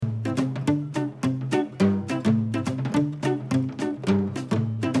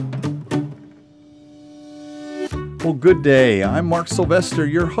Well, good day. I'm Mark Sylvester,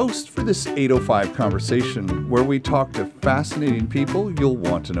 your host for this 805 conversation, where we talk to fascinating people you'll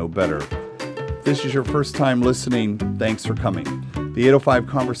want to know better. If this is your first time listening, thanks for coming. The 805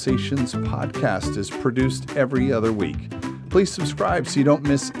 Conversations podcast is produced every other week. Please subscribe so you don't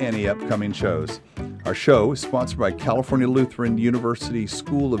miss any upcoming shows. Our show is sponsored by California Lutheran University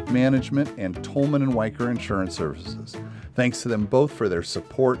School of Management and Tolman & Weicker Insurance Services. Thanks to them both for their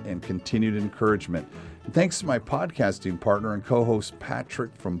support and continued encouragement. And thanks to my podcasting partner and co-host Patrick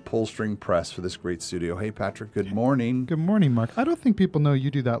from Pullstring Press for this great studio. Hey, Patrick, good morning. Good morning, Mark. I don't think people know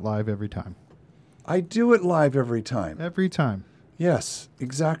you do that live every time. I do it live every time. Every time. Yes,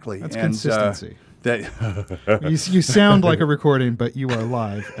 exactly. That's consistency. That you sound like a recording, but you are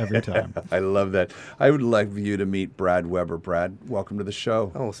live every time. I love that. I would like you to meet Brad Weber. Brad, welcome to the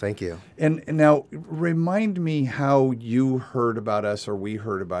show. Oh, thank you. And now remind me how you heard about us or we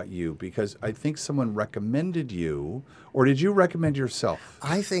heard about you, because I think someone recommended you, or did you recommend yourself?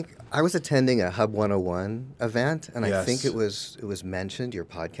 I think I was attending a Hub 101 event, and Yes. I think it was mentioned, your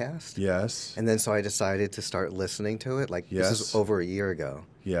podcast. Yes. And then so I decided to start listening to it. Like Yes. this is over a year ago.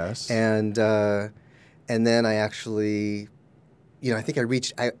 Yes. And then I actually, I think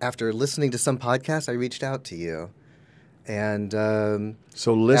after listening to some podcasts, I reached out to you. And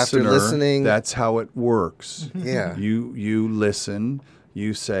so listener, after listening, that's how it works. Yeah. You listen.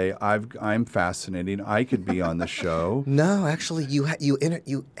 You say, I'm fascinating. I could be on the show. No, actually, you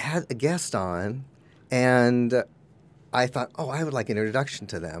had a guest on, and I thought, I would like an introduction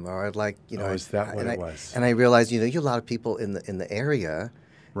to them, or I'd like, is that what it was? And I realized, you have a lot of people in the area,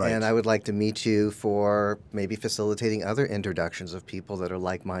 Right. and I would like to meet you for maybe facilitating other introductions of people that are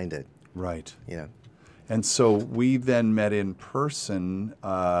like-minded. Right. Yeah. And so we then met in person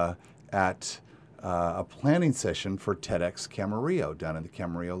at a planning session for TEDx Camarillo down in the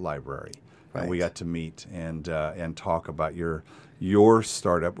Camarillo Library. Right. And we got to meet and talk about your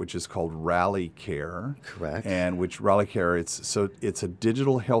startup, which is called Rally Care. Correct. And which Rally Care, it's a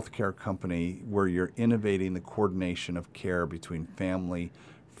digital healthcare company where you're innovating the coordination of care between family,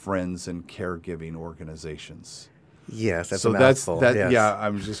 friends, and caregiving organizations. Yes, that's So a mouthful. that's that. Yes. Yeah, I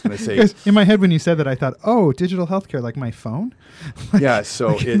was just going to say. Because in my head when you said that, I thought, digital healthcare, like my phone? Yeah,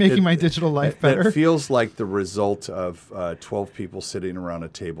 so making my digital life better? It feels like the result of 12 people sitting around a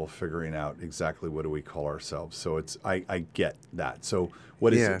table figuring out exactly what do we call ourselves. So I get that. So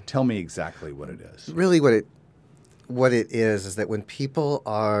what is it? Tell me exactly what it is. Really what it is that when people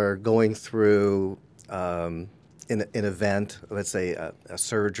are going through an event, let's say a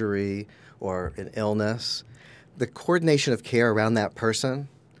surgery or an illness, the coordination of care around that person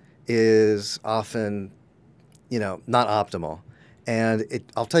is often, not optimal. And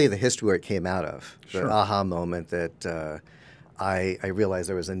I'll tell you the history where it came out of. Sure. The aha moment that I realized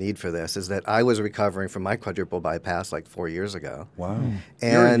there was a need for this is that I was recovering from my quadruple bypass like 4 years ago. Wow. And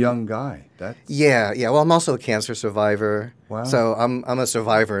You're a young guy. Yeah. Well, I'm also a cancer survivor. Wow. So I'm a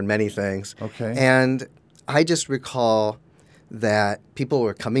survivor in many things. Okay. And I just recall that people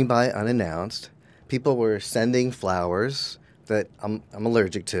were coming by unannounced. People were sending flowers that I'm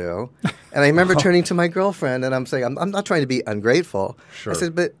allergic to. And I remember turning to my girlfriend and I'm saying, I'm not trying to be ungrateful. Sure. I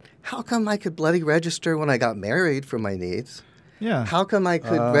said, but how come I could bloody register when I got married for my needs? Yeah. How come I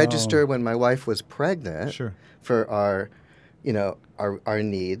could register when my wife was pregnant for our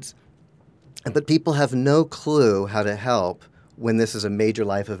needs? But people have no clue how to help when this is a major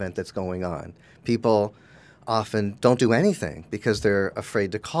life event that's going on. People often don't do anything because they're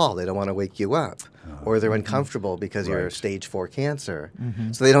afraid to call. They don't want to wake you up. Or they're uncomfortable because you're stage 4 cancer.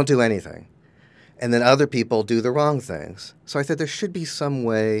 Mm-hmm. So they don't do anything. And then other people do the wrong things. So I said there should be some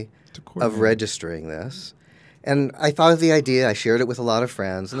way of registering this. And I thought of the idea. I shared it with a lot of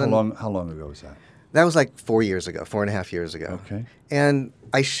friends. And How long ago was that? That was like 4 years ago, 4.5 years ago. Okay. And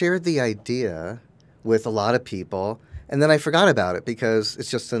I shared the idea with a lot of people. And then I forgot about it because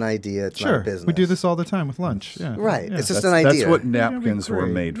it's just an idea. It's not a business. We do this all the time with lunch. Yeah. Right. Yeah. It's just an idea. That's what napkins were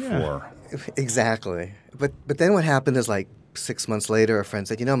made Yeah. for. Exactly. But then what happened is like 6 months later, a friend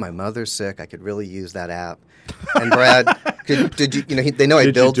said, my mother's sick. I could really use that app. And Brad, did you, they know I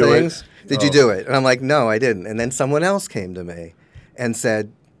Did build you do things. it? Did you do it? And I'm like, no, I didn't. And then someone else came to me and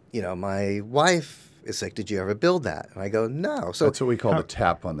said, my wife is like, did you ever build that? And I go, no. So that's what we call the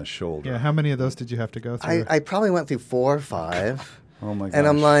tap on the shoulder. Yeah, how many of those did you have to go through? I probably went through 4 or 5. Oh my gosh. And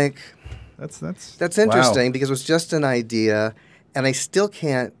I'm like, that's interesting because it was just an idea, and I still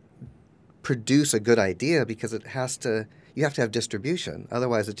can't produce a good idea because you have to have distribution.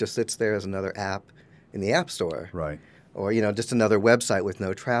 Otherwise, it just sits there as another app in the App Store. Right. Or, just another website with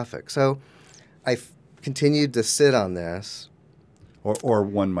no traffic. So I continued to sit on this Or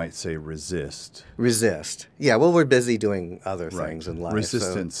one might say resist. Resist. Yeah, well, we're busy doing other things in life.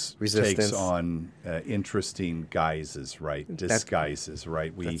 Resistance takes on interesting guises, right? Disguises,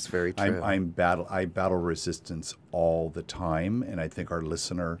 right? That's very true. I battle resistance all the time, and I think our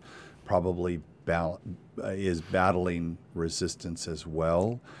listener probably is battling resistance as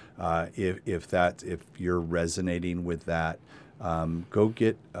well. If you're resonating with that, go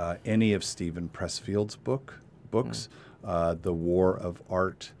get any of Stephen Pressfield's books. The War of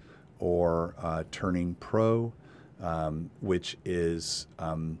Art or Turning Pro, which is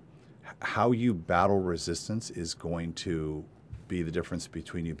how you battle resistance is going to be the difference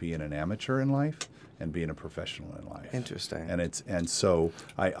between you being an amateur in life and being a professional in life. Interesting. And so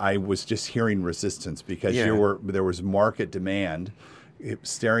I was just hearing resistance because there was market demand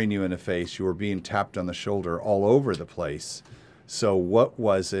staring you in the face. You were being tapped on the shoulder all over the place. So what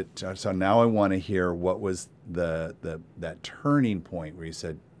was it? So now I want to hear what was that turning point where you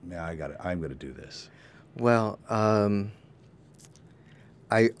said, "Yeah, I'm going to do this." Well,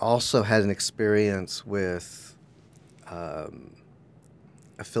 I also had an experience with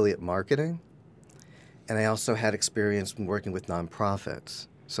affiliate marketing, and I also had experience working with nonprofits.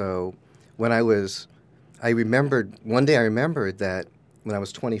 So when I remembered that when I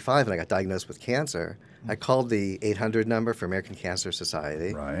was 25 and I got diagnosed with cancer, I called the 800 number for American Cancer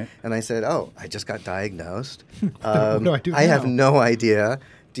Society, right. And I said, "Oh, I just got diagnosed. What do I do I now? have no idea.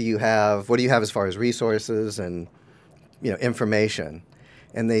 What do you have as far as resources and information?"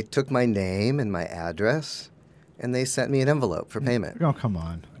 And they took my name and my address, and they sent me an envelope for payment. Oh, come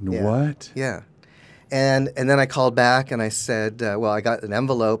on. Yeah. What? Yeah. And then I called back and I said, well, I got an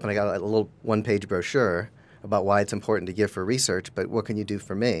envelope and I got a little one-page brochure about why it's important to give for research, but what can you do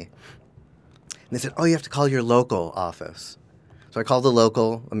for me? And they said, "Oh, you have to call your local office." So I called the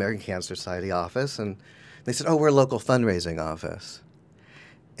local American Cancer Society office, and they said, "Oh, we're a local fundraising office."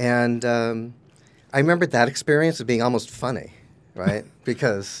 And I remembered that experience as being almost funny, right?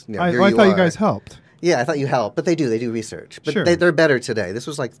 Because I here thought you are. guys helped. Yeah, I thought you helped, but they do research. But Sure. they're better today. This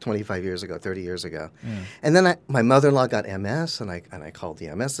was like 25 years ago, 30 years ago. Yeah. And then my mother-in-law got MS, and I called the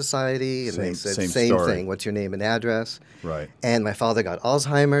MS Society, and they said, same story. thing, what's your name and address? Right. And my father got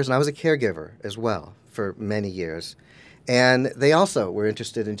Alzheimer's, and I was a caregiver as well for many years. And they also were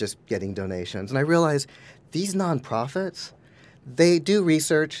interested in just getting donations. And I realized these nonprofits, they do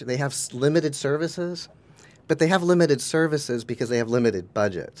research, they have limited services, but they have limited services because they have limited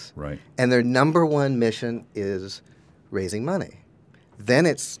budgets. Right. And their number one mission is raising money. Then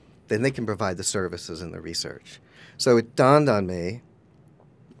they can provide the services and the research. So it dawned on me,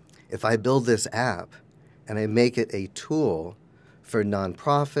 if I build this app and I make it a tool for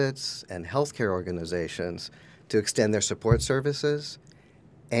nonprofits and healthcare organizations to extend their support services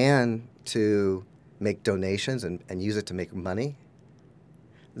and to make donations and use it to make money,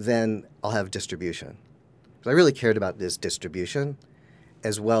 then I'll have distribution. So I really cared about this distribution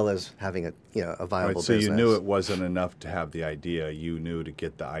as well as having a viable Right, so business. you knew it wasn't enough to have the idea. You knew to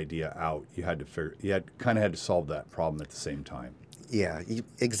get the idea out, you had to solve that problem at the same time. Yeah,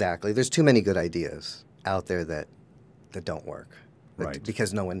 exactly. There's too many good ideas out there that don't work. Right.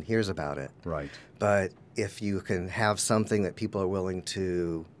 Because no one hears about it. Right. But if you can have something that people are willing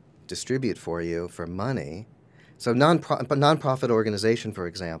to distribute for you for money, so nonprofit organization, for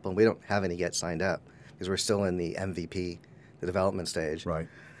example, we don't have any yet signed up because we're still in the MVP, the development stage. Right.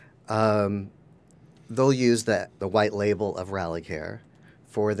 They'll use the white label of RallyCare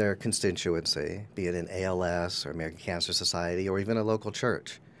for their constituency, be it an ALS or American Cancer Society or even a local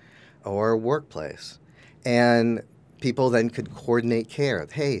church or workplace. And people then could coordinate care.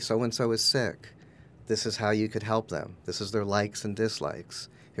 Hey, so-and-so is sick. This is how you could help them. This is their likes and dislikes.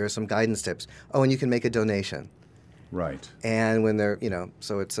 Here are some guidance tips. Oh, and you can make a donation. Right. And when they're,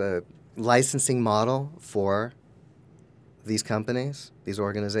 so it's a licensing model for these companies, these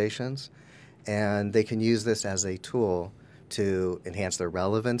organizations, and they can use this as a tool to enhance their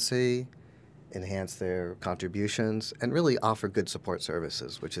relevancy, enhance their contributions, and really offer good support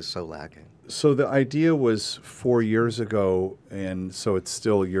services, which is so lacking. So the idea was 4 years ago, and so it's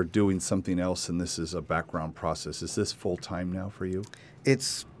still, you're doing something else, and this is a background process. Is this full-time now for you?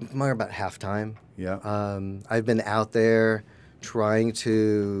 It's more about half-time. Yeah. I've been out there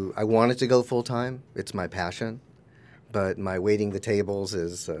I wanted to go full-time. It's my passion. But my waiting the tables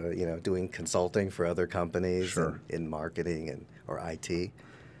is, doing consulting for other companies. Sure. in marketing or IT.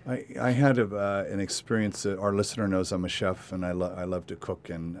 I had an experience. Our listener knows I'm a chef, and I love to cook.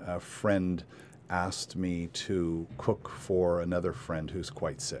 And a friend asked me to cook for another friend who's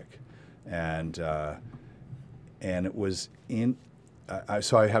quite sick, and it was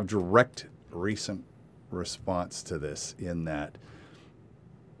so I have direct recent response to this in that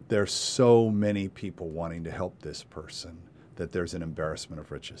there's so many people wanting to help this person that there's an embarrassment of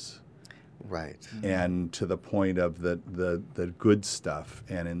riches. Right. And to the point of the good stuff,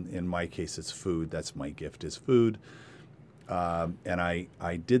 and in my case, it's food. That's my gift, is food. And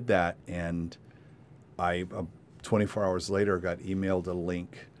I did that, and I 24 hours later got emailed a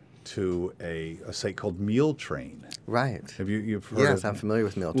link to a site called Meal Train. Right. You've heard Yes, of I'm familiar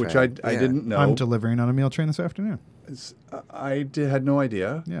with Meal Train. which I didn't know. I'm delivering on a meal train this afternoon. Had no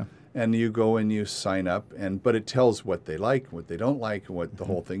idea. Yeah. And you go and you sign up, but it tells what they like, what they don't like, what the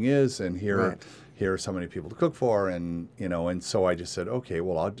whole thing is, and here are so many people to cook for, and and so I just said, okay,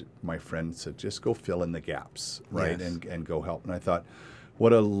 well, my friend said, just go fill in the gaps, right, Yes. and go help. And I thought,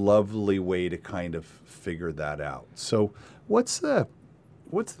 what a lovely way to kind of figure that out. So, what's the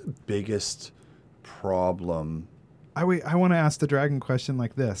biggest problem? I want to ask the dragon question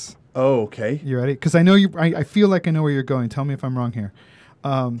like this. Oh, okay. You ready? Because I know you. I feel like I know where you're going. Tell me if I'm wrong here.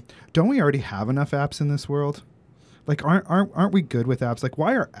 Don't we already have enough apps in this world? Like, aren't we good with apps? Like,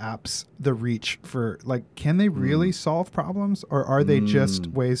 why are apps the reach for? Like, can they really solve problems, or are they just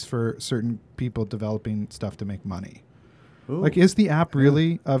ways for certain people developing stuff to make money? Ooh. Like, is the app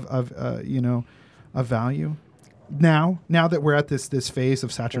really of value now that we're at this phase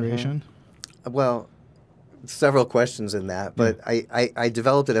of saturation? Well, several questions in that, but I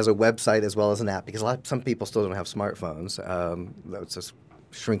developed it as a website as well as an app because some people still don't have smartphones. That's a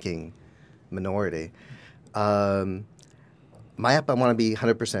shrinking minority. My app, I want to be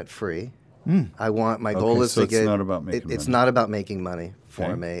 100% free. I want my goal is so to it's get. not about making It's money. not about making money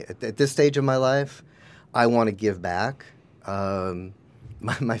for me. At this stage of my life, I want to give back.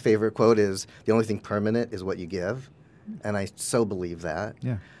 My favorite quote is, "The only thing permanent is what you give," and I so believe that.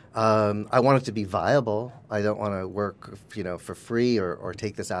 Yeah. I want it to be viable. I don't want to work, for free or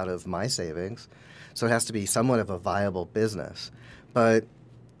take this out of my savings. So it has to be somewhat of a viable business. But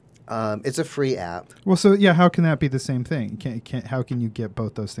it's a free app Well, so yeah, how can that be the same thing? How can you get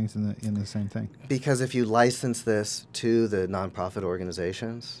both those things in the same thing? because if you license this to the nonprofit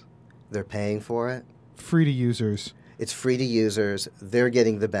organizations, they're paying for it. Free to users. It's free to users. They're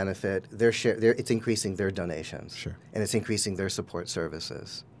getting the benefit. It's increasing their donations. Sure. And it's increasing their support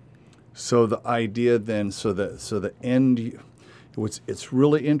services. So the idea then, it's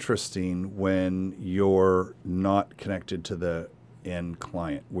really interesting when you're not connected to the end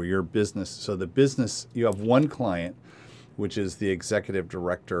client, where your business. So the business, you have one client, which is the executive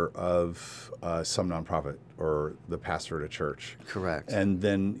director of some nonprofit or the pastor at a church. Correct. And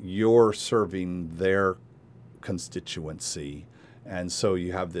then you're serving their constituency. And so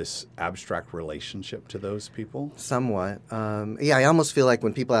you have this abstract relationship to those people? Somewhat. I almost feel like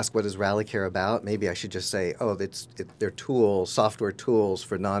when people ask what is RallyCare about, maybe I should just say, they're software tools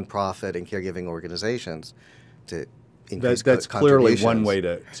for nonprofit and caregiving organizations to increase That's clearly contributions. one way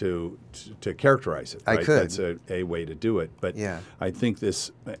to characterize it. Right? I could. That's a way to do it. But Yeah. I think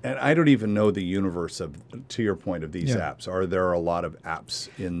this, and I don't even know the universe to your point, of these apps. Are there a lot of apps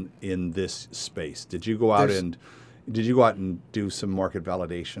in this space? Did you go out and do some market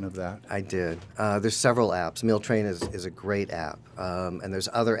validation of that? I did. There's several apps. Meal Train is a great app, and there's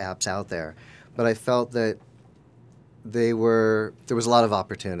other apps out there. But I felt that there was a lot of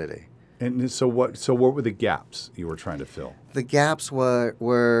opportunity. And so what were the gaps you were trying to fill? The gaps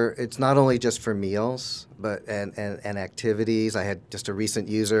were it's not only just for meals, but and activities. I had just a recent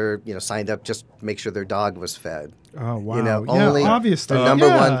user, signed up just to make sure their dog was fed. Oh wow! Only obviously. the number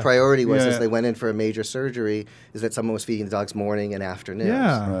Yeah. one priority was Yeah. as they went in for a major surgery is that someone was feeding the dogs morning and afternoons.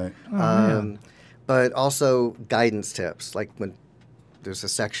 Yeah. Right. Oh, man. But also guidance tips, like when there's a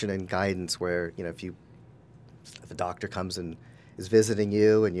section in guidance where if a doctor comes and is visiting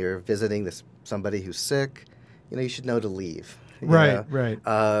you and you're visiting somebody who's sick, you should know to leave. you Right, know. right.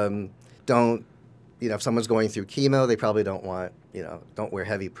 Don't, if someone's going through chemo, they probably don't want, don't wear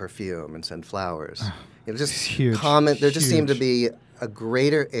heavy perfume and send flowers. Just Huge, comment. There just seemed to huge. be a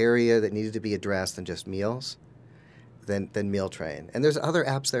greater area that needed to be addressed than just meals, than Meal Train. And there's other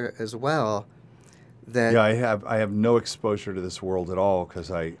apps there as well. That Yeah, I have no exposure to this world at all because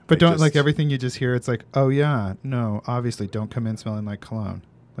But don't like everything you just hear. It's like, oh yeah, no, obviously don't come in smelling like cologne.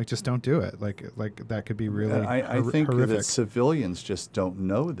 Like just don't do it. Like that could be really. I think horrific. that civilians just don't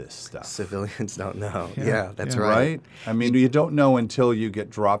know this stuff. civilians don't know. Yeah, Yeah, that's yeah. right. Right? I mean, you don't know until you get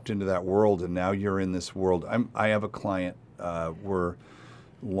dropped into that world, and now you're in this world. I have a client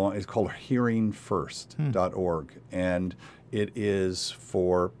it's called hearingfirst.org, and it is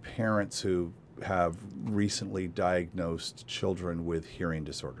for parents who have recently diagnosed children with hearing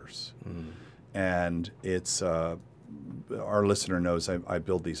disorders. And it's our listener knows I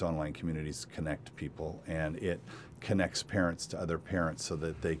build these online communities to connect people, and it connects parents to other parents so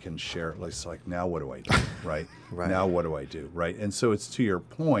that they can share. It's like, now what do I do, right? Right. Now what do I do, right? And so it's, to your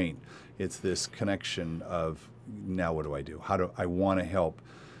point, it's this connection of, now what do I do? How do I want to help,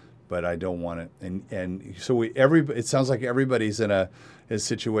 but I don't want to. And so it sounds like everybody's in a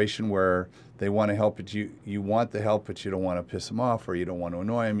situation where they want to help, but you want the help, but you don't want to piss them off, or you don't want to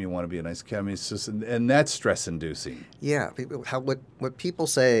annoy them. You want to be a nice kid. I mean, it's just, and that's stress-inducing. Yeah. What people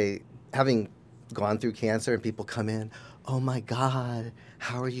say, having gone through cancer, and people come in, oh my God,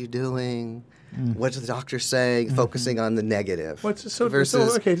 how are you doing? What does the doctor say? Focusing on the negative. I'm going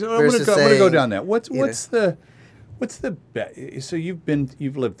versus to go down that. What's know. so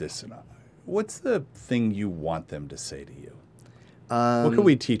you've lived this. What's the thing you want them to say to you? What can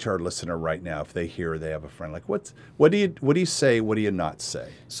we teach our listener right now if they hear they have a friend? Like, what do you say? What do you not say?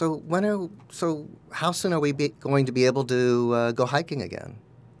 So how soon are we going to be able to go hiking again?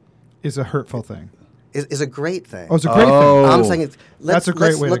 Is a hurtful thing. Is a great thing. Oh, it's a great thing. I'm saying let's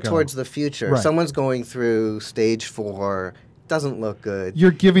way look to go. towards the future. Right. Someone's going through stage 4, doesn't look good.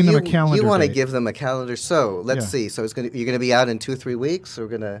 You're giving them a calendar. You want to date. give them a calendar. So let's see. So you're going to be out in 2-3 weeks. We're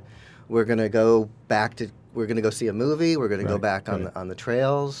gonna go see a movie. We're gonna go back on the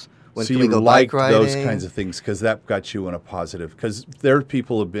trails. When So can we you go like bike riding? those kinds of things because that got you in a positive. Because there are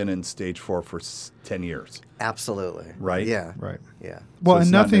people who've been in stage 4 for 10 years. Absolutely. Right? Yeah. Right. Yeah. Well, it's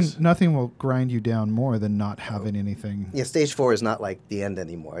and not nothing will grind you down more than not having anything. Yeah, stage 4 is not like the end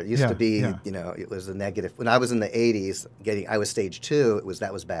anymore. It used to be, it was a negative. When I was in the 80s, I was stage 2.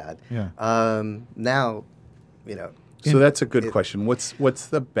 That was bad. Yeah. Now, So that's a good question. What's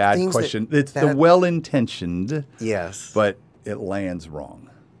the bad Things question? that- It's the well-intentioned, yes. but it lands wrong.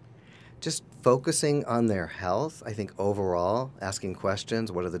 Just focusing on their health, I think overall, asking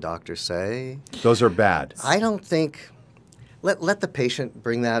questions, what do the doctors say? Those are bad. I don't think, let the patient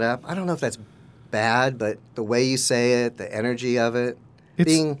bring that up. I don't know if that's bad, but the way you say it, the energy of it,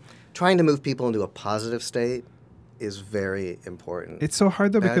 trying to move people into a positive state is very important. It's so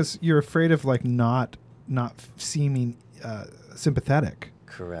hard though because you're afraid of like not seeming sympathetic.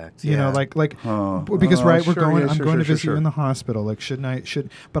 Correct. You know, because I'm going to visit you in the hospital. Like,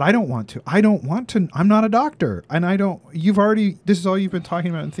 but I don't want to. I'm not a doctor, and this is all you've been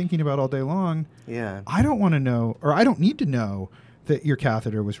talking about and thinking about all day long. Yeah. I don't want to know, or I don't need to know that your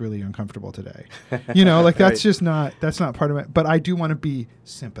catheter was really uncomfortable today. You know, like that's just that's not part of it. But I do want to be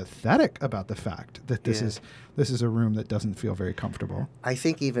sympathetic about the fact that this is a room that doesn't feel very comfortable. I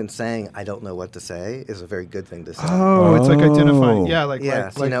think even saying I don't know what to say is a very good thing to say. Oh, it's like identifying.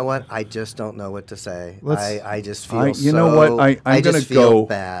 Yeah, you know what? I just don't know what to say. I just feel I'm going to feel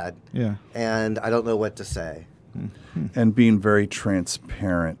bad. Yeah. And I don't know what to say. And being very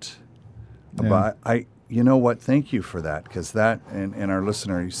transparent about you know what? Thank you for that, because that, and our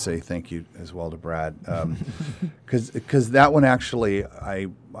listener, you say thank you as well to Brad, because that one actually,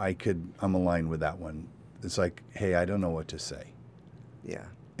 I'm aligned with that one. It's like, hey, I don't know what to say. Yeah.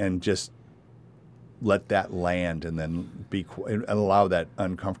 And just let that land, and then and allow that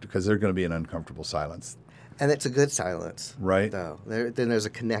uncomfortable, because there's going to be an uncomfortable silence. And it's a good silence, right? Though then there's a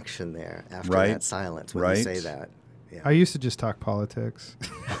connection there after that silence when you say that. Yeah. I used to just talk politics.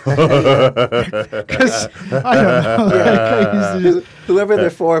 Because I don't know. Whoever they're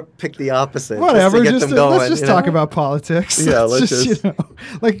for, pick the opposite. Whatever, just to get them going, let's just talk about politics. Yeah, let's just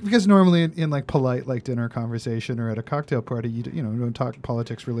because normally in like polite like dinner conversation or at a cocktail party, you don't talk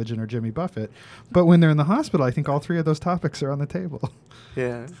politics, religion, or Jimmy Buffett. But when they're in the hospital, I think all 3 of those topics are on the table.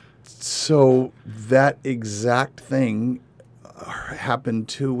 Yeah. So that exact thing happened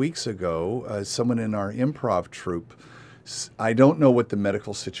 2 weeks ago. Someone in our improv troupe, I don't know what the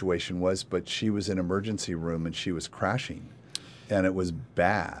medical situation was, but she was in emergency room and she was crashing, and it was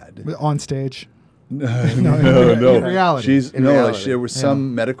bad. On stage? No. In reality. There was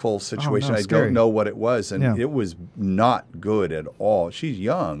some medical situation. I don't know what it was, and it was not good at all. She's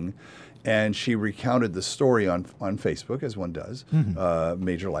young, and she recounted the story on Facebook, as one does,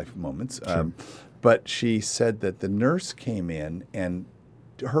 major life moments. Sure. But she said that the nurse came in and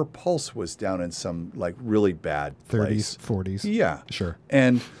her pulse was down in some like really bad 30s, 40s. Yeah. Sure.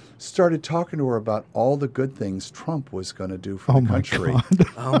 And started talking to her about all the good things Trump was going to do for the country. God.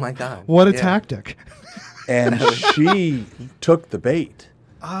 Oh, my God. What a tactic. And she took the bait.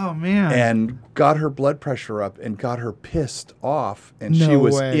 Oh, man. And got her blood pressure up and got her pissed off. And she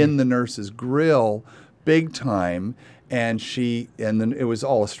was in the nurse's grill big time. And then it was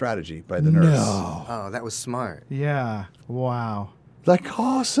all a strategy by the nurse. No. Oh, that was smart. Yeah. Wow. Like,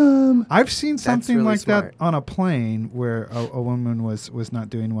 awesome. I've seen something really like smart. that on a plane where a woman was not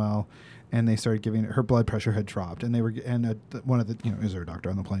doing well, and they started giving her blood pressure had dropped, and they were one of the is there a doctor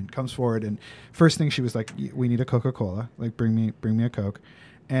on the plane comes forward, and first thing she was like, we need a Coca-Cola, like bring me a Coke,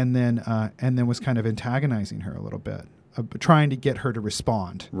 and then was kind of antagonizing her a little bit, trying to get her to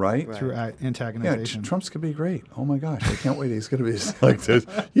respond Right. through Yeah, antagonization. Trump's going to be great. Oh my gosh, I can't wait. He's going to be just like this.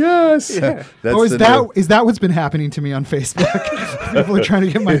 Yes. Yeah. That's Oh, is the that what's been happening to me on Facebook? People are trying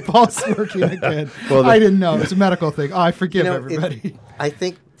to get my pulse working again. Well, I didn't know. It's a medical thing. Oh, I forgive You know, everybody. I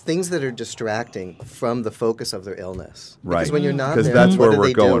think things that are distracting from the focus of their illness. Right. Because when you're not Because there, that's what where are we're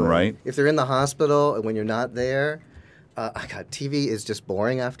they going, doing? right? If they're in the hospital and when you're not there, TV is just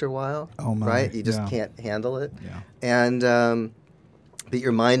boring after a while. Oh, my. Right? You just Yeah. can't handle it. Yeah. And but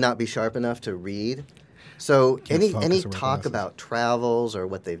your mind not be sharp enough to read. So Can't any focus or wear talk glasses. about travels or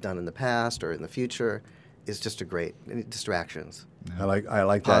what they've done in the past or in the future is just any distractions. I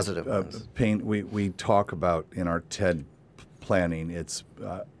like Positive that. ones. Paint. We talk about in our TED planning. It's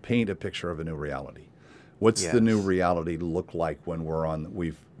paint a picture of a new reality. What's the new Yes. reality look like when we're on?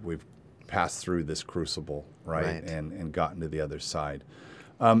 We've passed through this crucible, right? Right. And gotten to the other side.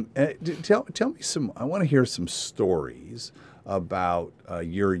 Tell me some. I want to hear some stories about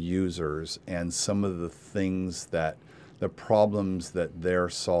your users and some of the things the problems that they're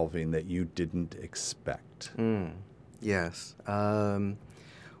solving that you didn't expect. Yes.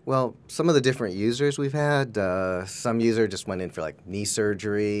 Well, some of the different users we've had, some user just went in for like knee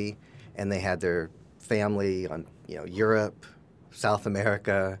surgery, and they had their family on Europe, South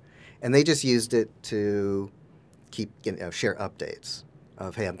America, and they just used it to share updates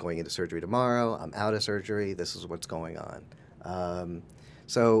of, hey, I'm going into surgery tomorrow, I'm out of surgery, this is what's going on.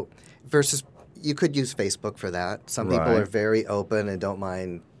 So versus you could use Facebook for that. Some people Right. are very open and don't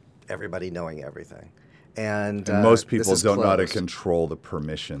mind everybody knowing everything. And Most this people is don't know how to closed. control the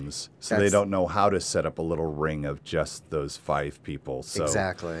permissions, so they That's- don't know how to set up a little ring of just those 5 people. So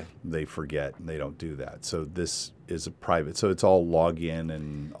Exactly. they forget and they don't do that. So this is a private. So it's all login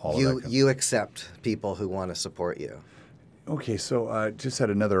and all of that. kind of- You accept people who want to support you. Okay, so just had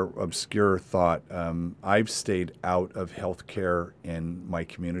another obscure thought. I've stayed out of healthcare in my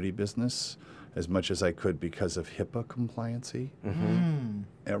community business as much as I could because of HIPAA compliancy.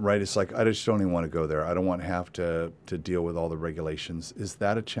 Right? It's like I just don't even want to go there. I don't want to have to deal with all the regulations. Is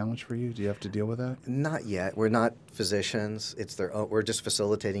that a challenge for you? Do you have to deal with that? Not yet. We're not physicians. It's their own. We're just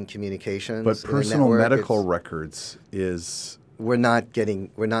facilitating communications. But in the personal network. medical It's- records is We're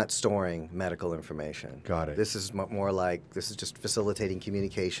not storing medical information. Got it. This is more like this is just facilitating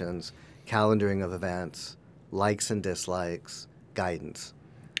communications, calendaring of events, likes and dislikes, guidance.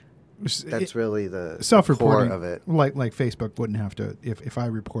 That's really the core Self-reporting of it. like Facebook wouldn't have to if I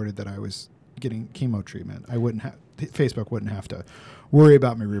reported that I was getting chemo treatment, I wouldn't have Facebook wouldn't have to worry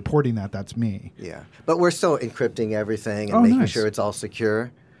about me reporting that. That's me. Yeah, but we're still encrypting everything and Oh, making nice. sure it's all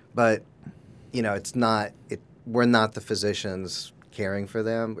secure. But it's not. We're not the physicians caring for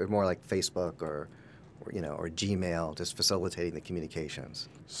them. We're more like Facebook or Gmail, just facilitating the communications.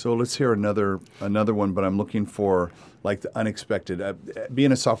 So let's hear another one, but I'm looking for like the unexpected.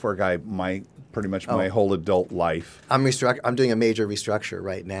 Being a software guy, pretty much my whole adult life. I'm doing a major restructure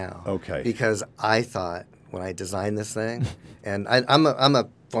right now. Okay. Because I thought when I designed this thing, and I'm a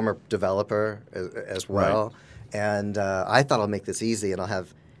former developer as well, and I thought I'll make this easy and I'll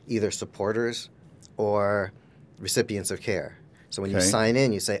have either supporters or recipients of care. So when you Okay. sign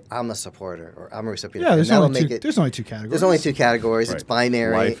in, you say, I'm a supporter or I'm a recipient Yeah, of care. there's And that'll only make there's only two categories. There's only 2 categories. Right. It's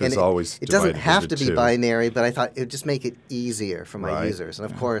binary. Life is and always it doesn't divided have into to be 2. binary, but I thought it would just make it easier for my Right. users.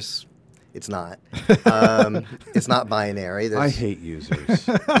 And of course, it's not. It's not binary. I There's- hate users.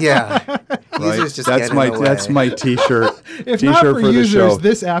 Yeah. Right? Users just That's get my in the way. that's my T-shirt. If T-shirt not for the users, show.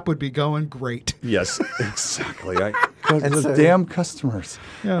 this app would be going great. Yes, exactly. And The so- damn customers.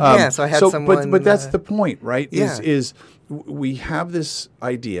 Yeah. Yeah, so I had someone, But that's the point, right? yeah. Is we have this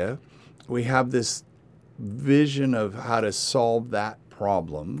idea, we have this vision of how to solve that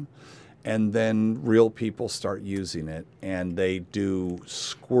problem, and then real people start using it, and they do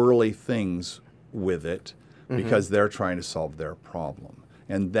squirrely things with it because they're trying to solve their problem.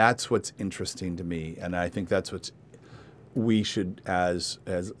 And that's what's interesting to me, and I think that's what's we should, as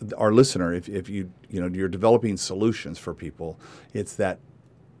our listener, if you're developing solutions for people, it's that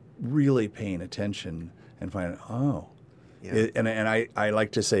really paying attention and finding, Yeah. and I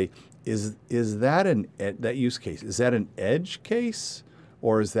like to say, is that that use case, is that an edge case,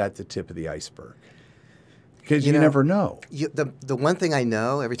 or is that the tip of the iceberg? Because you know, never know. The one thing I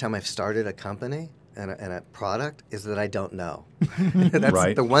know every time I've started a company, and a product is that I don't know. That's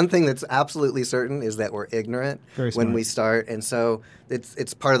Right. the one thing that's absolutely certain is that we're ignorant Very when smart. we start, and so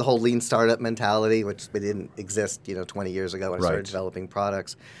it's part of the whole lean startup mentality, which it didn't exist 20 years ago when I started Right. developing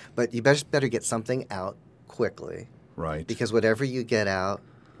products. But you better get something out quickly, Right. because whatever you get out,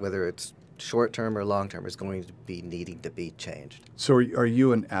 whether it's short term or long term, is going to be needing to be changed. So are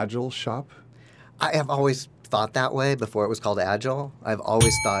you an agile shop? I have always thought that way before it was called Agile. I've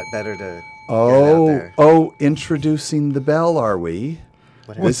always thought better to get it out there. Introducing the bell, are we?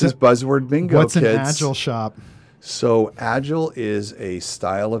 What This What's is buzzword bingo, What's kids. an agile shop? So agile is a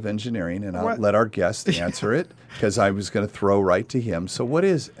style of engineering, and I'll What? let our guest answer it because I was going to throw right to him. So what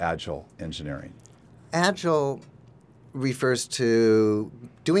is agile engineering? Agile refers to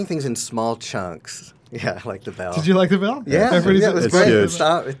doing things in small chunks. Yeah, like the bell. Did you like the bell? Yeah, Everybody's yeah, it was It's great. huge.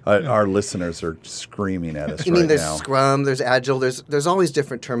 Stop. Our listeners are screaming at us You mean right there's now. Scrum, there's Agile, there's always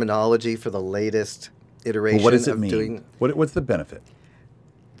different terminology for the latest iteration Well, what does it of mean? doing. What's the benefit?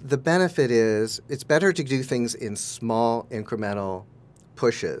 The benefit is it's better to do things in small incremental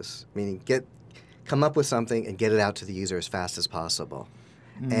pushes, meaning come up with something and get it out to the user as fast as possible.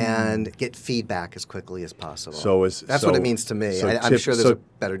 And get feedback as quickly as possible. That's what it means to me. I'm sure there's a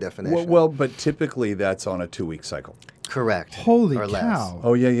better definition. Well, but typically that's on a 2-week cycle. Correct. Holy or cow.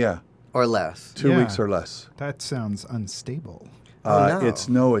 Oh, yeah. Or less. 2 Yeah. weeks or less. That sounds unstable. Oh,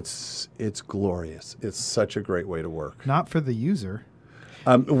 no. It's glorious. It's such a great way to work. Not for the user.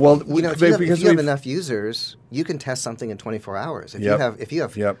 If you have enough users, you can test something in 24 hours. If you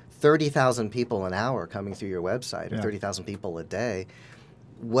have 30,000 people an hour coming through your website, or Yeah. 30,000 people a day,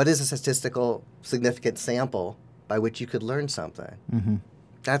 what is a statistical significant sample by which you could learn something? Mm-hmm.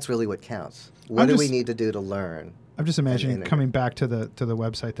 That's really what counts. What do we just- need to do to learn? I'm just imagining and- coming back to the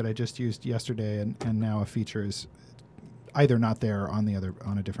website that I just used yesterday, and now a feature is either not there or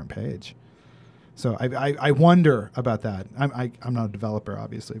on a different page. So I wonder about that. I'm not a developer,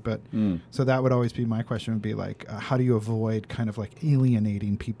 obviously, but so that would always be my question. Would be like, how do you avoid kind of like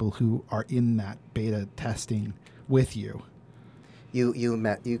alienating people who are in that beta testing with you?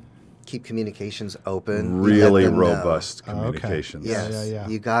 You keep communications open. You Really let them know. robust Oh, okay. communications. Yes. Yeah.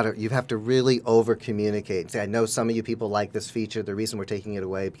 You have to really over communicate. Say, I know some of you people like this feature. The reason we're taking it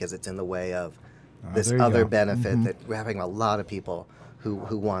away because it's in the way of this there you other go. benefit that we're having a lot of people who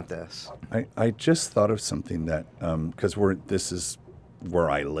want this. I just thought of something that because this is where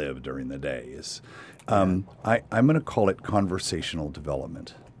I live during the day is I'm going to call it conversational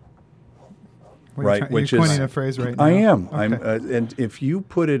development. Right, which you're is coining a phrase right now. I am. Okay. I'm, and if you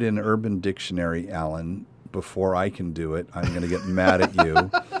put it in Urban Dictionary, Alan, before I can do it, I'm going to get mad at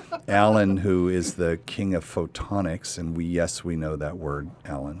you, Alan, who is the king of photonics, and we know that word,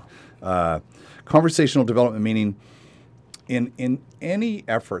 Alan. Conversational development meaning in any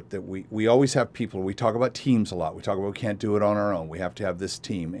effort that we always have people. We talk about teams a lot. We talk about we can't do it on our own. We have to have this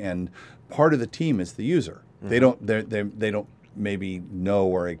team, and part of the team is the user. They don't maybe know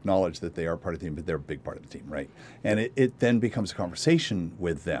or acknowledge that they are part of the team, but they're a big part of the team, right? And it then becomes a conversation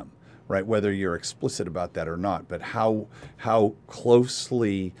with them, right? Whether you're explicit about that or not, but how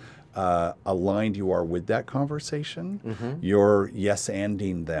closely aligned you are with that conversation, you're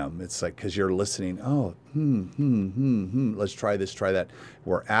yes-anding them. It's like, because you're listening, let's try this, try that.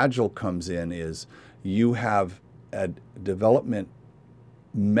 Where Agile comes in is you have a development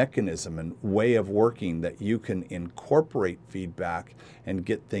mechanism and way of working that you can incorporate feedback and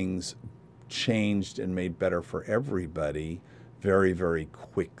get things changed and made better for everybody very, very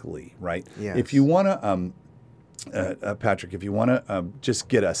quickly, right? Yes. If you want to, Patrick, if you want to just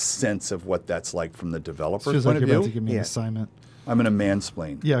get a sense of what that's like from the developer Feels point like of you're about view, to give me an Yeah. assignment. I'm going to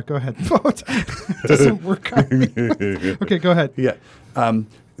mansplain. Yeah, go ahead. It doesn't work on me. Okay, go ahead. Yeah.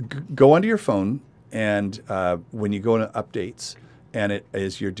 Go onto your phone, and when you go into updates, and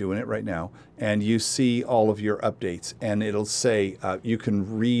as you're doing it right now, and you see all of your updates, and it'll say you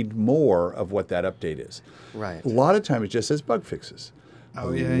can read more of what that update is. Right. A lot of time it just says bug fixes.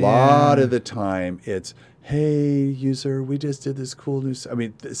 Oh, a yeah, lot yeah. of the time it's, hey, user, we just did this cool new... I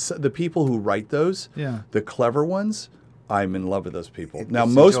mean, the people who write those, Yeah. the clever ones, I'm in love with those people. Now,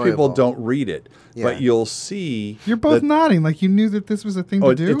 it's most people enjoyable. don't read it, Yeah. but you'll see... You're both that- nodding like you knew that this was a thing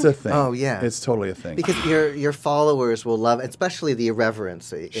to do. it's a thing. Oh, yeah. It's totally a thing. Because your followers will love, especially the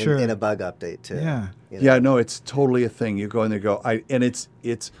irreverancy Sure. in a bug update too. Yeah. You know? Yeah, no, it's totally a thing. You go in there, I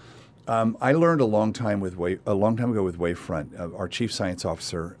learned a long time ago with Wavefront. Our chief science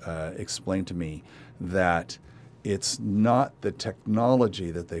officer explained to me that it's not the technology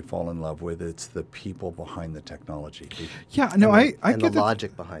that they fall in love with, it's the people behind the technology. Yeah, no, I and get the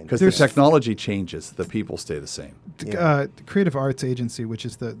logic behind it. Because the technology changes, the people stay the same. The Creative Arts Agency, which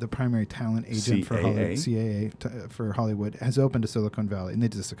is the primary talent agent for Hollywood, CAA. For Hollywood, has opened a Silicon Valley, and they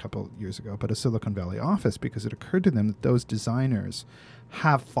did this a couple years ago, but a Silicon Valley office, because it occurred to them that those designers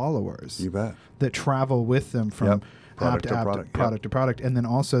have followers You bet. that travel with them from Yep. app to app, product to product, and then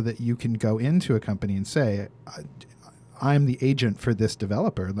also that you can go into a company and say, I'm the agent for this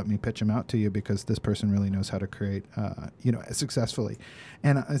developer. Let me pitch him out to you because this person really knows how to create, successfully.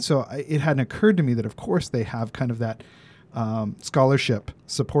 And so it hadn't occurred to me that, of course, they have kind of that scholarship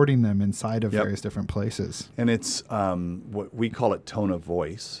supporting them inside of various different places. And it's what we call it tone of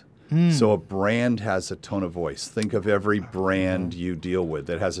voice. So a brand has a tone of voice. Think of every brand you deal with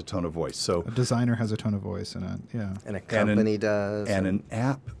that has a tone of voice. So a designer has a tone of voice, and a company does, and an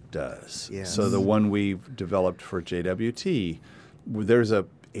app does. Yes. So the one we've developed for JWT, there's a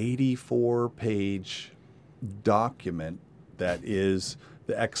 84-page document that is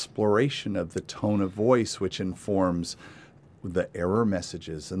the exploration of the tone of voice, which informs the error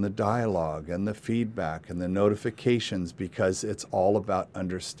messages and the dialogue and the feedback and the notifications, because it's all about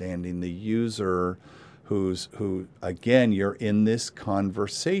understanding the user who again, you're in this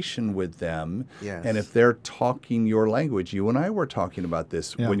conversation with them. Yes. And if they're talking your language, you and I were talking about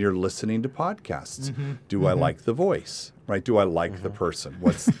this when you're listening to podcasts. Do I like the voice? Right? Do I like the person?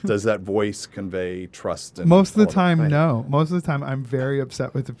 Does that voice convey trust? And most of the time, Right. no. Most of the time, I'm very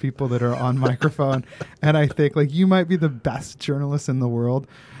upset with the people that are on microphone, and I think like you might be the best journalist in the world,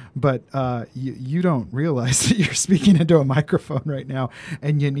 but you don't realize that you're speaking into a microphone right now,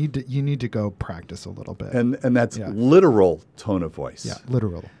 and you need to go practice a little bit. And that's literal tone of voice. Yeah,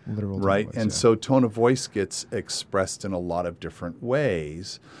 literal tone right? of voice, And so tone of voice gets expressed in a lot of different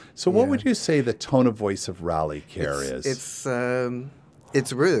ways. So what would you say the tone of voice of Rally Care is? It's rude.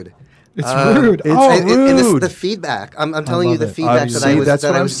 It's rude. And this is rude. the feedback. I'm telling you love the it. feedback See, that that's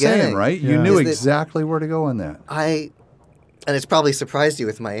what I I'm was saying, getting. right? Yeah. You knew Is that exactly where to go on that. And it's probably surprised you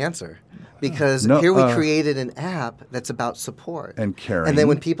with my answer, because No, here we created an app that's about support. And caring. And then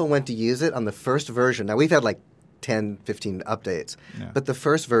when people went to use it on the first version, now we've had like 10, 15 updates, but the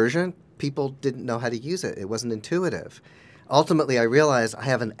first version, people didn't know how to use it. It wasn't intuitive. Ultimately, I realized I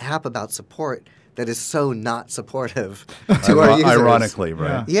have an app about support that is so not supportive to our users. Ironically,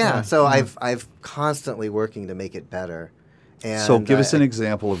 right? Yeah, so I've constantly working to make it better. And So give us an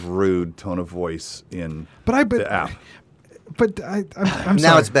example of rude tone of voice in the app. But I'm now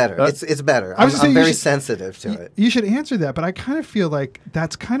sorry. it's better. It's better. I was I'm saying very you should- sensitive to it. You should answer that, but I kind of feel like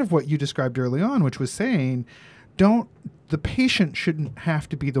that's kind of what you described early on, which was saying, the patient shouldn't have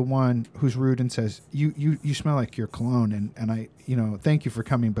to be the one who's rude and says, you smell like your cologne, and I, thank you for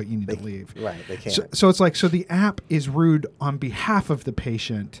coming, but you need to leave. Right, they can't. So it's like, so the app is rude on behalf of the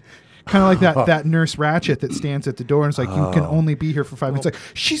patient. Kind of like that Nurse Ratched that stands at the door and it's like, you can only be here for 5 minutes. It's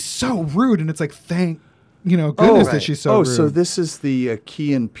like, she's so rude. And it's like, goodness that she's so rude. So this is the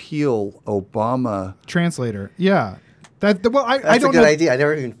Key and Peele Obama translator. Yeah. I That's don't a good know. idea. I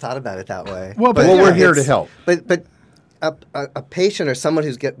never even thought about it that way. Well, but we're here to help. But a patient or someone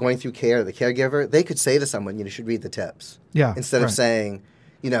who's going through care, the caregiver, they could say to someone, you should read the tips. Yeah, Instead of right. saying,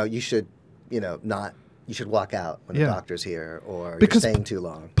 you should, you should walk out when the doctor's here, or Because you're staying too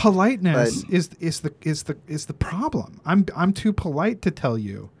long. Politeness is the problem. I'm too polite to tell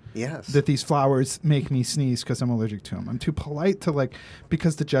you Yes. that these flowers make me sneeze because I'm allergic to them. I'm too polite to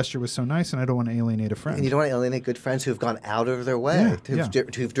because the gesture was so nice and I don't want to alienate a friend. And you don't want to alienate good friends who've gone out of their way,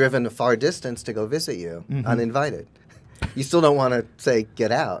 who've driven a far distance to go visit you uninvited. You still don't want to say,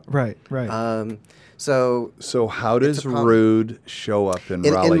 get out. Right. So how does rude show up in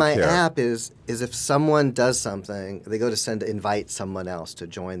Rally in my Care? app is if someone does something, they go to invite someone else to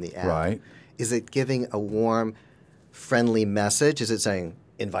join the app. Right. Is it giving a warm, friendly message? Is it saying,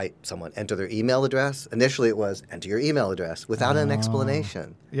 invite someone, enter their email address? Initially it was, enter your email address without an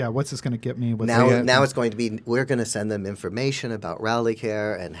explanation. Yeah, what's this going to get me? Now it's going to be, we're going to send them information about Rally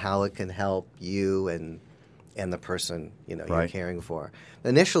Care and how it can help you and the person you're caring for.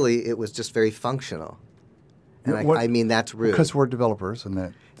 Initially, it was just very functional. And I mean, that's rude. Because we're developers and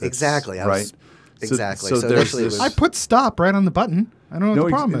that's exactly. Right. Exactly. So So there's initially it this- was- I put stop right on the button. I don't know what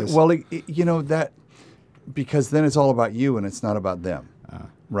the problem is. Well, that because then it's all about you and it's not about them,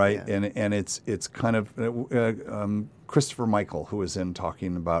 right? Yeah. And it's kind of Christopher Michael, who was in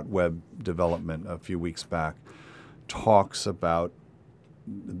talking about web development a few weeks back, talks about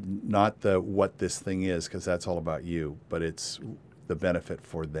not what this thing is, because that's all about you, but it's the benefit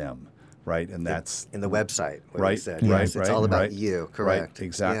for them, right? And that's in the website. What right, we said. right, Yes, right. it's all about right, you. Correct. Right,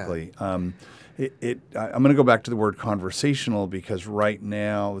 exactly. I'm going to go back to the word conversational because right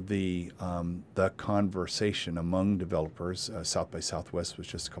now the conversation among developers, South by Southwest was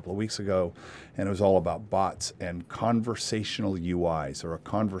just a couple of weeks ago, and it was all about bots and conversational UIs, or a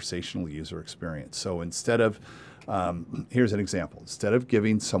conversational user experience. So instead of here's an example. Instead of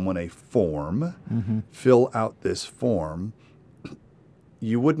giving someone a form, fill out this form,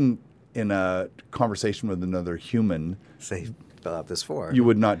 you wouldn't, in a conversation with another human, Say, fill out this form. you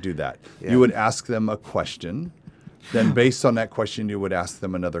would not do that. Yeah. You would ask them a question. Then based on that question, you would ask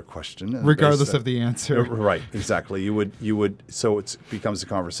them another question. And Regardless based on- of the answer. Right, exactly. You would, so it becomes a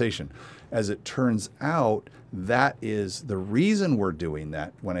conversation. As it turns out, that is the reason we're doing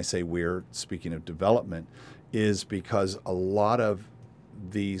that. When I say we're, speaking of development, is because a lot of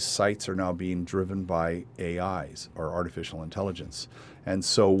these sites are now being driven by AIs, or artificial intelligence. And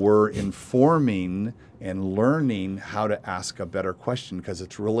so we're informing and learning how to ask a better question, because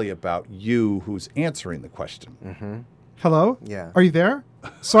it's really about you who's answering the question. Hello? Yeah. Are you there?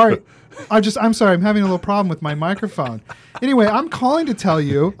 Sorry. I'm sorry. I'm having a little problem with my microphone. Anyway, I'm calling to tell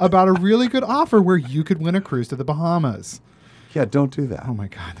you about a really good offer where you could win a cruise to the Bahamas. Yeah, don't do that. Oh my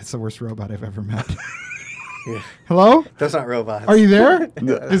God, that's the worst robot I've ever met. Yeah. Hello? Those aren't robots. Are you there?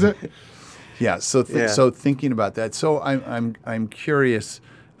 Is it? Yeah. So Yeah. so thinking about that. So I'm curious.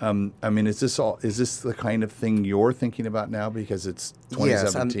 I mean, is this the kind of thing you're thinking about now, because it's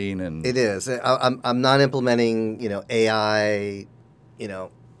 2017 and It is. I'm not implementing, AI,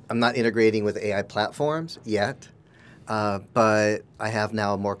 I'm not integrating with AI platforms yet, but I have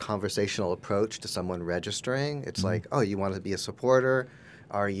now a more conversational approach to someone registering. It's like, oh, you want to be a supporter?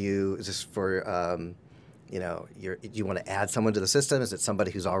 Is this for, do you want to add someone to the system? Is it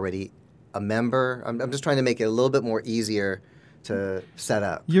somebody who's already a member? I'm just trying to make it a little bit more easier to set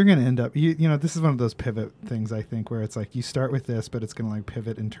up. You're going to end up, this is one of those pivot things, I think, where it's like you start with this, but it's going to like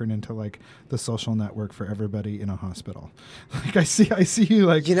pivot and turn into like the social network for everybody in a hospital. Like I see you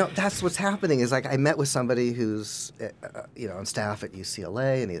like. That's what's happening is like I met with somebody who's, on staff at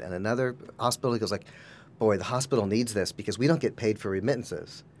UCLA and another hospital. He goes like, boy, the hospital needs this because we don't get paid for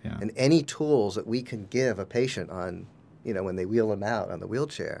remittances. Yeah. And any tools that we can give a patient on, when they wheel them out on the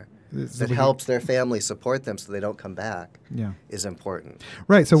wheelchair, that helps their family support them so they don't come back, is important.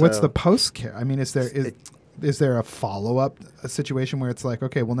 Right. So what's the post care? I mean, is there a follow-up situation where it's like,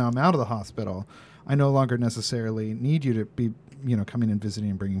 okay, well, now I'm out of the hospital. I no longer necessarily need you to be, coming and visiting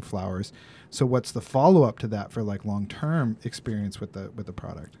and bringing flowers. So what's the follow-up to that for like long-term experience with the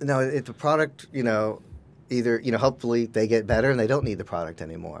product? No, if the product, either, hopefully they get better and they don't need the product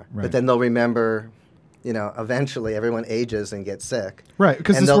anymore. Right. But then they'll remember, eventually everyone ages and gets sick. Right,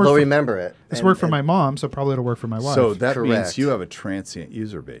 because and they'll remember it. This worked for my mom, so probably it'll work for my wife. So that means Correct. you have a transient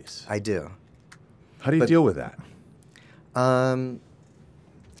user base. I do. How do you deal with that?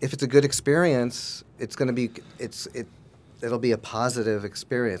 If it's a good experience, it's going to be it'll be a positive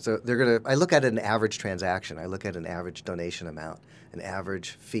experience. So I look at an average transaction. I look at an average donation amount, an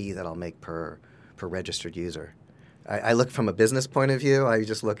average fee that I'll make per registered user. I look from a business point of view. I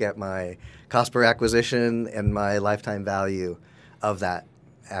just look at my cost per acquisition and my lifetime value of that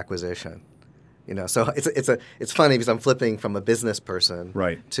acquisition. So it's funny because I'm flipping from a business person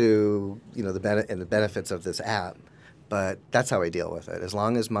to the benefits of this app, but that's how I deal with it. As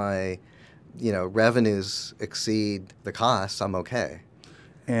long as my revenues exceed the costs, I'm okay.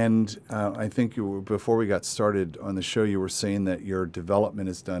 And I think before we got started on the show, you were saying that your development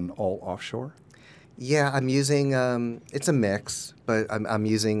is done all offshore? Yeah, I'm using, it's a mix, but I'm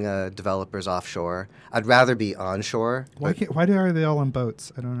using developers offshore. I'd rather be onshore. Why are they all on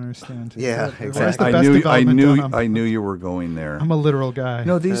boats? I don't understand. Yeah, Where's exactly. the best development done? I knew you were going there. I'm a literal guy.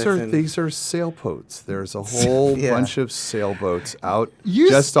 No, these are sailboats. There's a whole bunch of sailboats out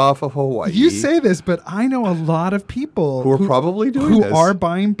just off of Hawaii. You say this, but I know a lot of people who are probably doing this. Who are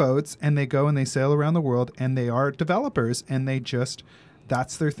buying boats, and they go and they sail around the world, and they are developers, and they just...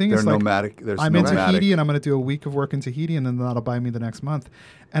 That's their thing. They're it's nomadic. I'm in Tahiti, and I'm going to do a week of work in Tahiti, and then that'll buy me the next month.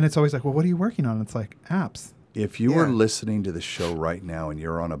 And it's always like, well, what are you working on? It's like apps. If you were listening to the show right now and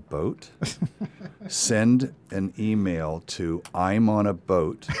you're on a boat, send an email to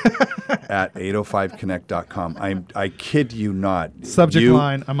I'mOnABoat at 805connect.com. I kid you not. Subject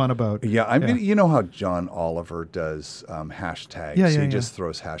line, I'm on a boat. Yeah, you know how John Oliver does hashtags? He just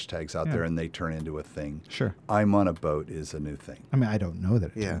throws hashtags out there and they turn into a thing. Sure. I'm on a boat is a new thing. I mean, I don't know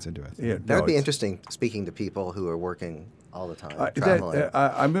that it turns into a thing. Yeah, that would be interesting, speaking to people who are working all the time,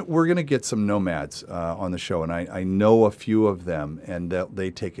 traveling. We're going to get some nomads on the show, and I know a few of them, and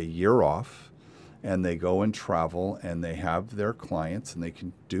they take a year off, and they go and travel, and they have their clients, and they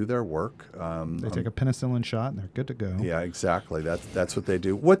can do their work. They take a penicillin shot, and they're good to go. Yeah, exactly. That's what they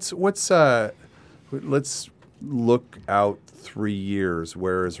do. Let's look out 3 years.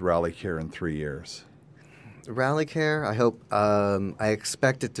 Where is RallyCare in 3 years? RallyCare, I hope, I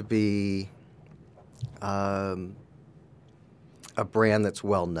expect it to be a brand that's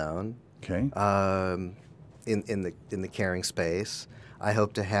well known. Okay. In the caring space. I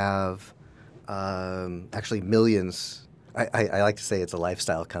hope to have actually millions. I like to say it's a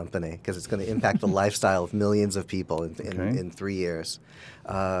lifestyle company because it's going to impact the lifestyle of millions of people in 3 years.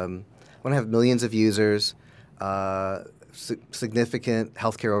 I want to have millions of users, significant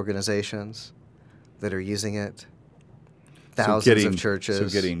healthcare organizations that are using it, thousands of churches. So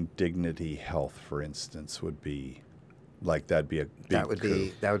getting Dignity Health, for instance, would be like that'd be a big that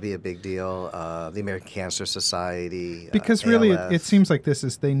would be a big deal. The American Cancer Society, because really it seems like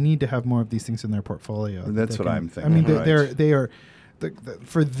they need to have more of these things in their portfolio. That's what I'm thinking. I mean, right. they are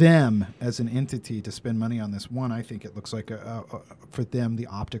for them as an entity to spend money on this one. I think it looks like for them the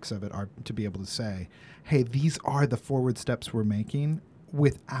optics of it are to be able to say, hey, these are the forward steps we're making,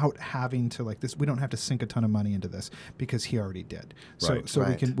 without having to like this. We don't have to sink a ton of money into this because he already did. So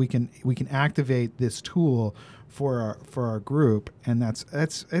Right. we can activate this tool for our group, and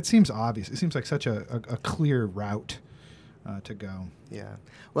it seems obvious. It seems like such a clear route to go. Yeah.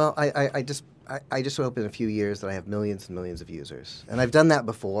 Well, I just hope in a few years that I have millions and millions of users, and I've done that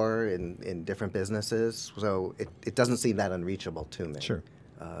before in different businesses, so it doesn't seem that unreachable to me. Sure.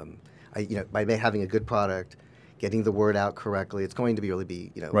 By having a good product, getting the word out correctly, it's going to really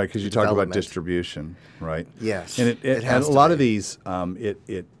be right, because you talk about distribution, right? Yes, and and a lot of these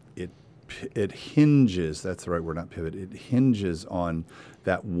it hinges. That's the right word, not pivot. It hinges on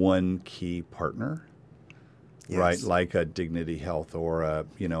that one key partner, yes. right? Like a Dignity Health or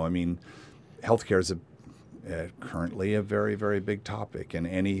healthcare is currently a very, very big topic, and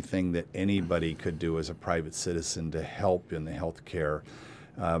anything that anybody could do as a private citizen to help in the healthcare.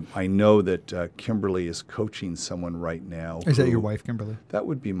 I know that Kimberly is coaching someone right now. Is that your wife, Kimberly? That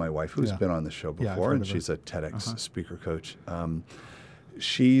would be my wife, who's been on the show before, and she's a TEDx Uh-huh. speaker coach.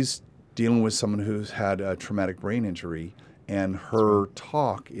 She's dealing with someone who's had a traumatic brain injury, and her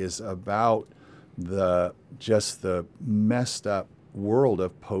talk is about the messed up world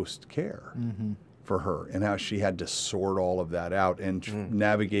of post-care for her, and how she had to sort all of that out and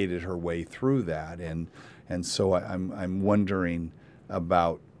navigated her way through that. And so I'm wondering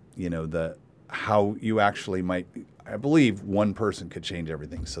about how you actually might. I believe one person could change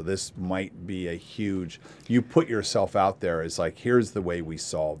everything. So this might be a huge. You put yourself out there as like, here's the way we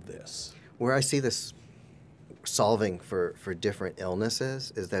solve this. Where I see this solving for different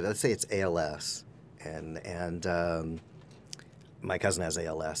illnesses is that, let's say it's ALS, and my cousin has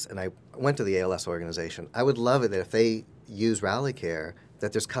ALS, and I went to the ALS organization. I would love it that if they use RallyCare,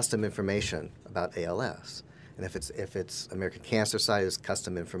 that there's custom information about ALS. And if it's American Cancer Society, there's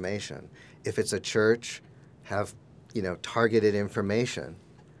custom information. If it's a church, have targeted information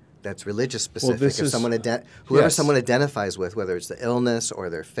that's religious specific. If someone whoever someone identifies with, whether it's the illness or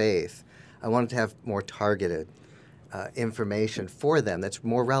their faith, I wanted to have more targeted information for them that's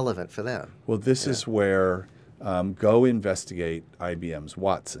more relevant for them. Well, this is where go investigate IBM's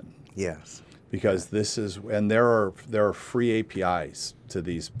Watson. Yes. Because this is, and there are free APIs to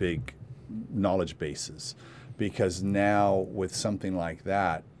these big knowledge bases. Because now with something like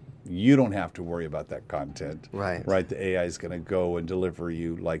that, you don't have to worry about that content. Right. Right. The AI is going to go and deliver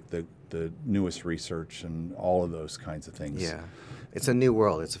you like the newest research and all of those kinds of things. Yeah. It's a new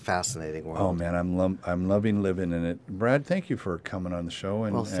world. It's a fascinating world. Oh man, I'm loving living in it. Brad, thank you for coming on the show.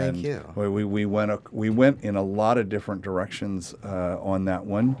 And, well, thank you. We went in a lot of different directions on that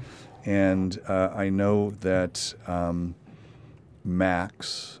one, and I know that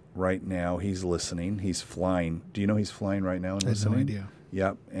Max right now, he's listening. He's flying. Do you know he's flying right now and listening? I have no idea.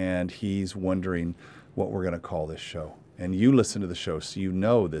 Yep, and he's wondering what we're going to call this show. And you listen to the show, so you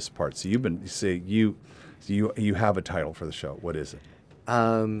know this part. So you have a title for the show. What is it?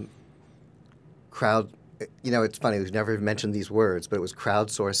 It's funny. We've never mentioned these words, but it was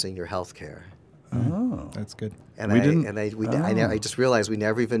crowdsourcing your healthcare. Oh, that's good. And I just realized we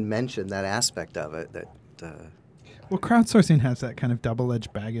never even mentioned that aspect of it. Well, crowdsourcing has that kind of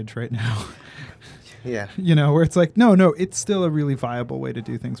double-edged baggage right now. Yeah. Where it's like, no, it's still a really viable way to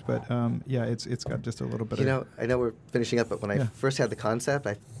do things, but it's got just a little bit of... I know we're finishing up, but when I first had the concept,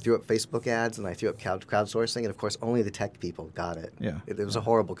 I threw up Facebook ads and I threw up crowdsourcing, and of course only the tech people got it. Yeah. It was a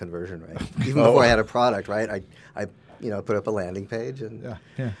horrible conversion rate. Even before I had a product, right? I put up a landing page and...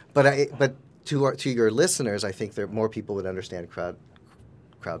 Yeah. But to your listeners, I think more people would understand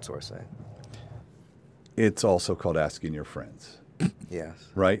crowdsourcing. it's also called asking your friends. Yes.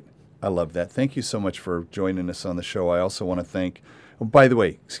 Right? I love that. Thank you so much for joining us on the show. I also want to thank, by the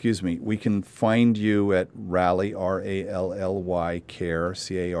way, we can find you at Rally, R-A-L-L-Y, care,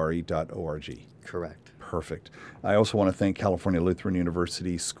 C-A-R-E.org. Correct. Perfect. I also want to thank California Lutheran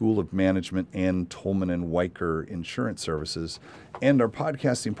University School of Management and Tolman & Weicker Insurance Services and our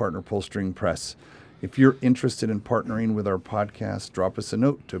podcasting partner, Pullstring Press. If you're interested in partnering with our podcast, drop us a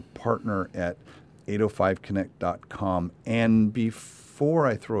note to partner@805connect.com. And before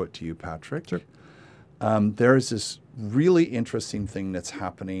I throw it to you, Patrick, Sure. There is this really interesting thing that's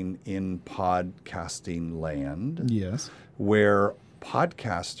happening in podcasting land. Yes. Where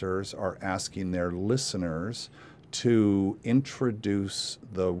podcasters are asking their listeners to introduce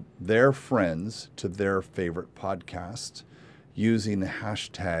their friends to their favorite podcast using the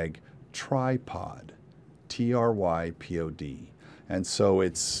hashtag Trypod, Trypod. And so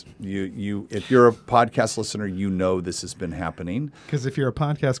it's you. If you're a podcast listener, you know this has been happening. Because if you're a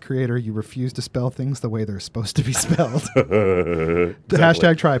podcast creator, you refuse to spell things the way they're supposed to be spelled. The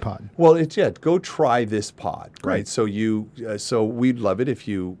hashtag Trypod. Well, go try this pod, right? Great. So we'd love it if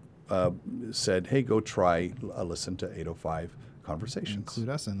you said, hey, go try a listen to 805 Conversations. Include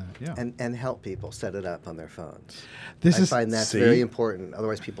us in that, yeah. And help people set it up on their phones. I find that's very important.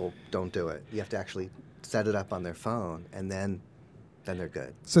 Otherwise, people don't do it. You have to actually set it up on their phone, and then they're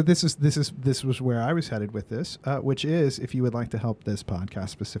good. So this was where I was headed with this, which is if you would like to help this podcast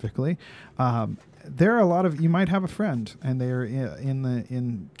specifically, there are a lot of, you might have a friend and they're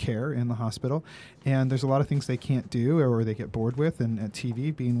in care in the hospital, and there's a lot of things they can't do or they get bored with, and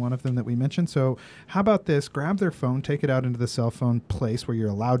TV being one of them that we mentioned. So how about this? Grab their phone, take it out into the cell phone place where you're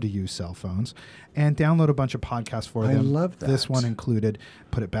allowed to use cell phones, and download a bunch of podcasts for them. I love that. This one included.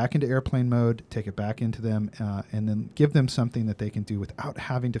 Put it back into airplane mode, take it back into them, and then give them something that they can do without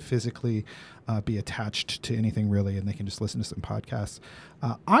having to physically be attached to anything really, and they can just listen to some podcasts.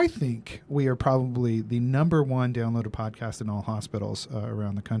 I think we are probably the number one downloaded podcast in all hospitals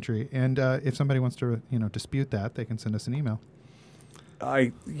around the country. And if somebody wants to, dispute that, they can send us an email.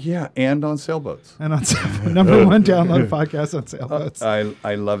 And on sailboats. And on number one downloaded podcast on sailboats.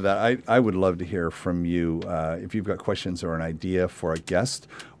 I love that. I would love to hear from you if you've got questions or an idea for a guest,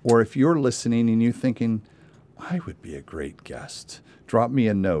 or if you're listening and you're thinking, I would be a great guest. Drop me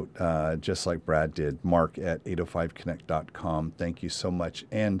a note, just like Brad did, mark@805connect.com. Thank you so much.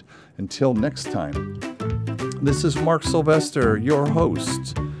 And until next time, this is Mark Sylvester, your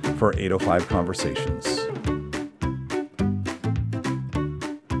host for 805 Conversations.